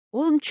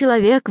Он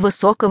человек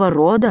высокого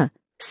рода,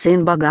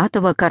 сын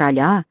богатого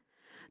короля,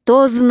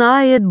 то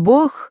знает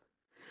Бог,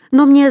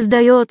 но мне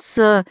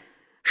сдается,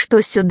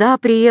 что сюда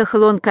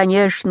приехал он,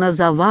 конечно,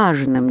 за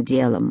важным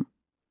делом».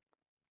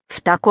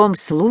 «В таком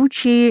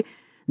случае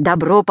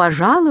добро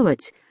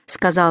пожаловать», —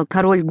 сказал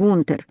король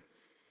Гунтер.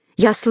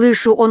 «Я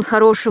слышу, он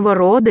хорошего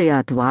рода и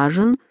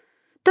отважен,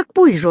 так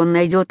пусть же он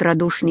найдет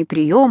радушный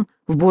прием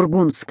в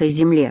бургундской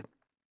земле».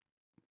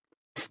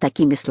 С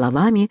такими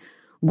словами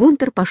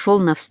Гунтер пошел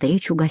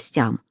навстречу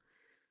гостям.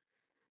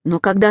 Но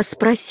когда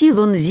спросил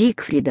он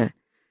Зигфрида,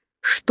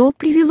 что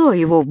привело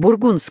его в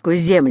бургундскую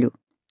землю,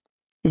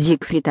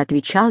 Зигфрид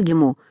отвечал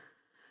ему,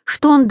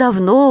 что он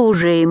давно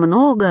уже и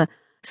много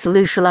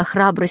слышал о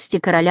храбрости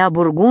короля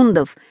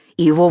бургундов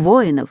и его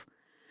воинов,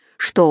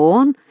 что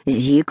он,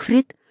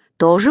 Зигфрид,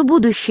 тоже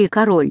будущий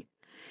король,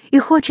 и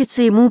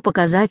хочется ему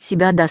показать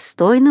себя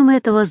достойным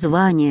этого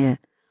звания,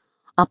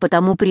 а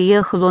потому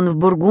приехал он в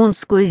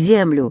бургундскую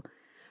землю,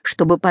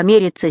 чтобы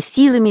помериться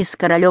силами с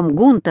королем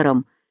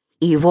Гунтером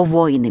и его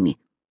воинами.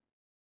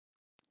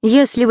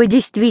 «Если вы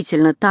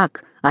действительно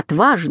так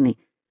отважны,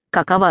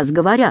 как о вас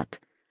говорят,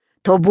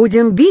 то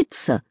будем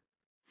биться.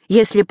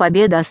 Если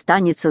победа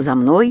останется за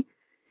мной,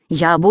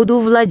 я буду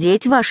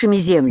владеть вашими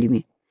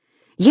землями.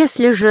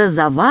 Если же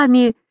за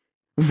вами,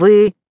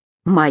 вы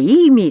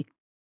моими».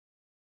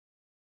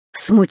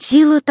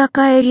 Смутила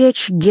такая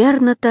речь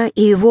Герната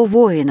и его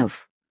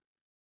воинов.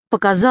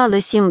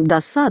 Показалось им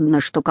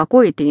досадно, что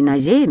какой-то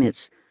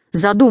иноземец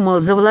задумал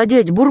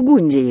завладеть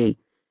Бургундией,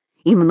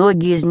 и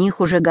многие из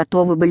них уже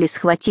готовы были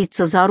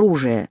схватиться за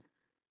оружие.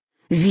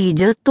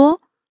 Видя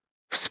то,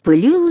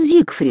 вспылил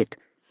Зигфрид,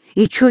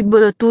 и чуть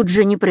было тут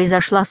же не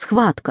произошла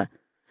схватка.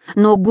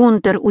 Но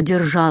Гунтер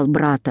удержал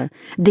брата,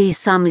 да и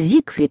сам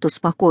Зигфрид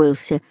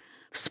успокоился,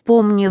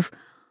 вспомнив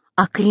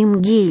о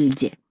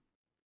Кримгильде.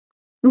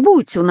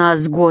 «Будь у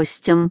нас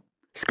гостем»,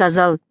 —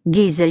 сказал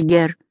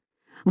Гизельгер.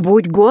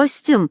 «Будь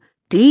гостем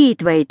ты и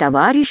твои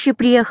товарищи,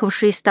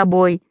 приехавшие с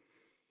тобой.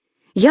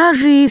 Я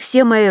же и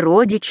все мои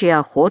родичи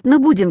охотно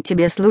будем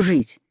тебе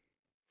служить».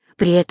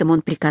 При этом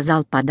он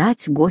приказал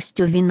подать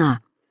гостю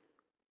вина.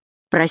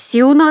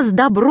 «Проси у нас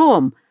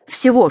добром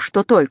всего,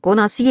 что только у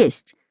нас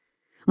есть.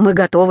 Мы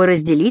готовы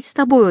разделить с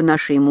тобою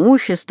наше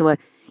имущество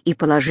и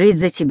положить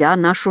за тебя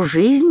нашу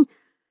жизнь»,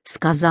 —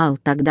 сказал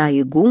тогда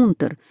и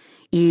Гунтер,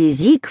 и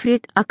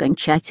Зигфрид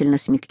окончательно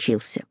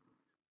смягчился.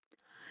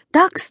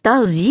 Так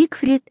стал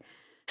Зигфрид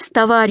с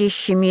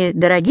товарищами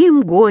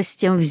дорогим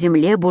гостем в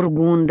земле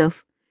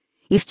бургундов,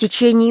 и в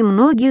течение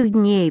многих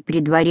дней при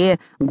дворе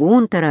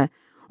Гунтера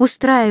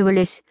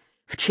устраивались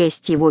в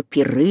честь его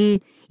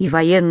пиры и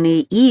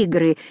военные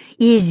игры,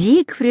 и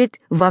Зигфрид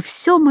во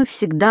всем и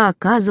всегда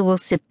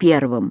оказывался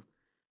первым.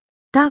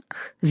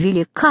 Так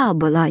велика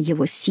была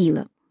его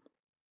сила.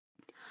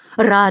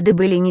 Рады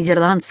были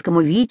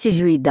нидерландскому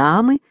витязю и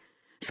дамы,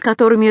 с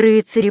которыми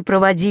рыцари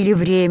проводили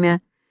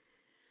время,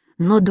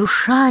 но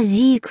душа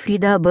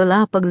Зигфрида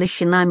была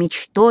поглощена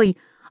мечтой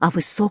о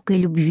высокой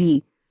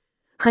любви,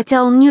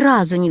 хотя он ни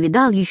разу не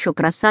видал еще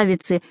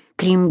красавицы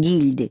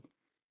Кримгильды.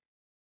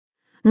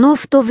 Но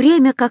в то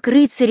время как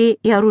рыцари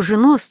и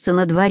оруженосцы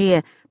на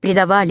дворе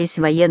предавались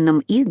военным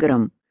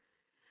играм,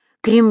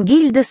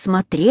 Кримгильда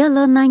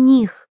смотрела на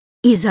них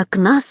из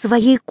окна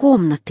своей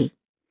комнаты,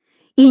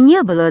 и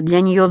не было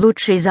для нее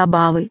лучшей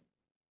забавы.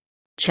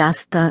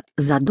 Часто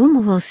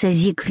задумывался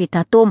Зигфрид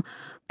о том,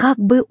 как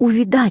бы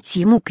увидать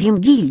ему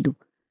Кримгильду.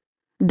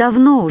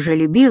 Давно уже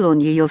любил он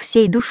ее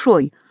всей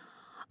душой,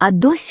 а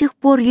до сих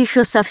пор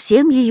еще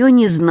совсем ее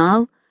не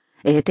знал,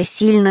 и это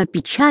сильно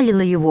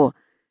печалило его.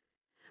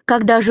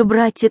 Когда же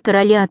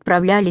братья-короли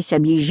отправлялись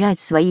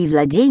объезжать свои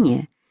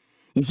владения,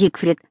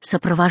 Зигфрид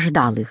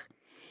сопровождал их,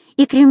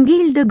 и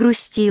Кримгильда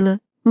грустила,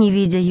 не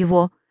видя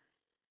его.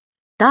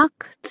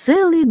 Так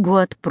целый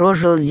год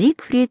прожил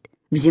Зигфрид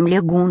в земле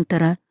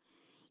Гунтера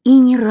и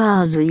ни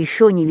разу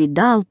еще не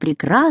видал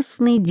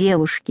прекрасной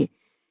девушки,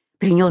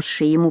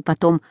 принесшей ему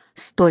потом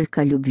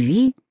столько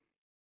любви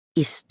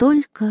и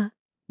столько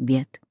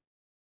бед.